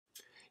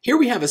Here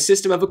we have a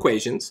system of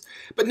equations,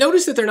 but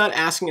notice that they're not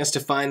asking us to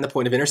find the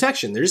point of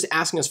intersection. They're just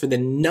asking us for the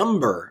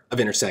number of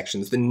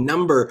intersections, the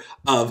number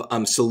of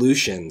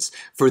solutions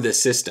for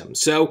this system.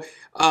 So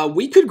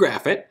we could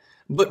graph it,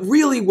 but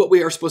really what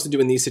we are supposed to do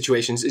in these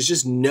situations is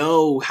just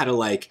know how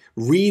to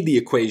read the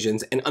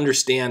equations and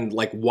understand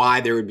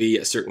why there would be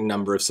a certain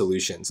number of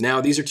solutions.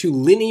 Now, these are two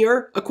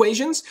linear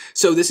equations,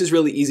 so this is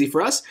really easy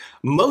for us.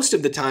 Most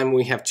of the time when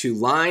we have two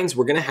lines,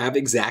 we're gonna have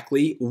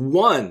exactly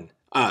one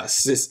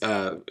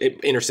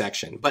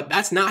intersection, but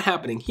that's not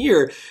happening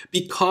here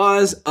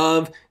because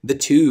of the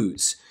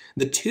twos.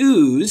 The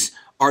twos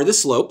are the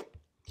slope,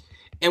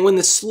 and when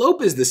the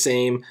slope is the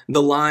same,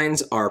 the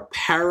lines are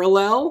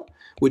parallel,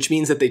 which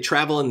means that they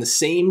travel in the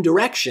same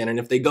direction, and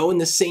if they go in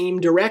the same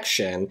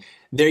direction,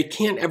 they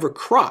can't ever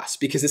cross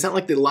because it's not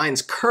like the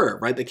lines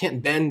curve, right? They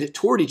can't bend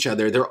toward each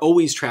other. They're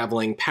always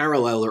traveling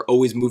parallel or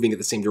always moving in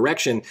the same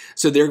direction,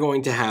 so they're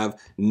going to have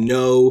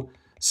no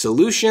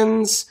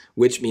solutions,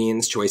 which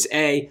means choice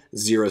A,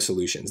 0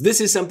 solutions. This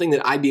is something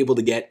that I'd be able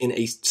to get in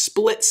a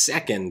split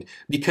second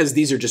because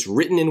these are just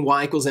written in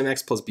y equals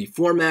mx plus b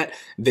format.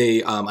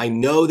 I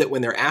know that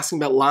when they're asking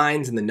about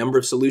lines and the number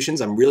of solutions,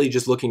 I'm really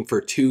just looking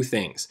for two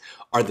things.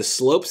 Are the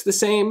slopes the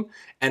same,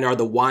 and are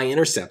the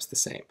y-intercepts the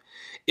same?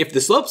 If the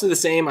slopes are the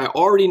same, I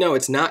already know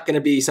it's not going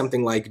to be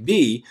something like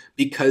b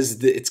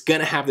because it's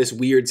going to have this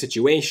weird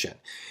situation.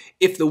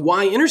 If the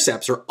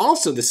y-intercepts are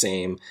also the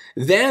same,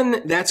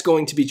 then that's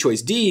going to be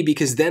choice D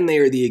because then they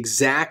are the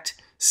exact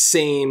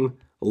same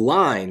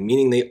line,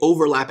 meaning they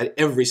overlap at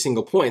every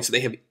single point, so they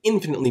have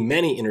infinitely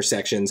many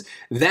intersections.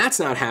 That's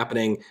not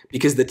happening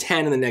because the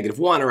 10 and the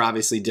 -1 are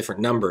obviously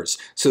different numbers,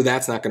 so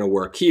that's not going to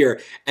work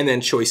here. And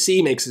then choice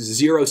C makes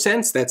 0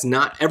 sense. That's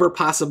not ever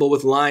possible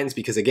with lines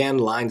because, again,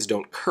 lines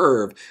don't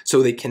curve,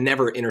 so they can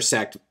never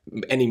intersect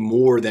any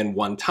more than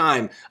one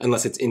time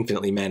unless it's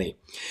infinitely many.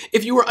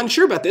 If you were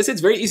unsure about this,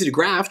 it's very easy to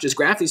graph. Just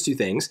graph these two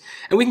things,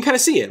 and we can kind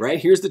of see it, right?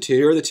 Here's the two,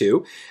 here are the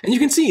two, and you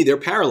can see they're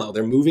parallel.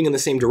 They're moving in the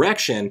same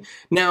direction.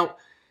 Now,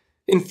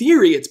 in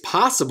theory, it's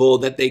possible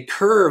that they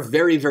curve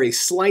very, very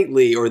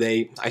slightly, or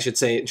I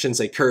shouldn't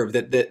say curve,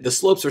 that the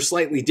slopes are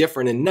slightly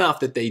different enough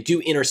that they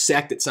do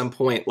intersect at some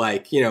point,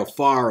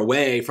 far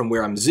away from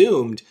where I'm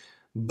zoomed.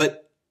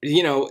 But,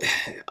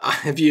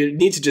 if you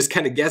need to just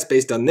kind of guess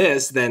based on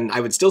this, then I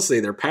would still say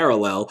they're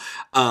parallel.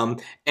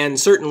 And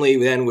certainly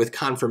then with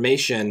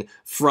confirmation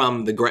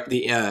from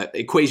the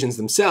equations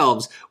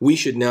themselves, we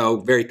should know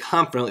very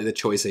confidently that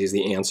choice A is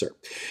the answer.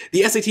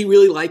 The SAT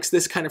really likes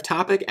this kind of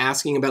topic,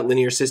 asking about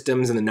linear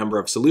systems and the number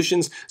of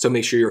solutions, so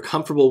make sure you're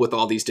comfortable with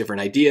all these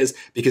different ideas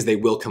because they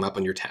will come up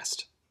on your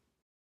test.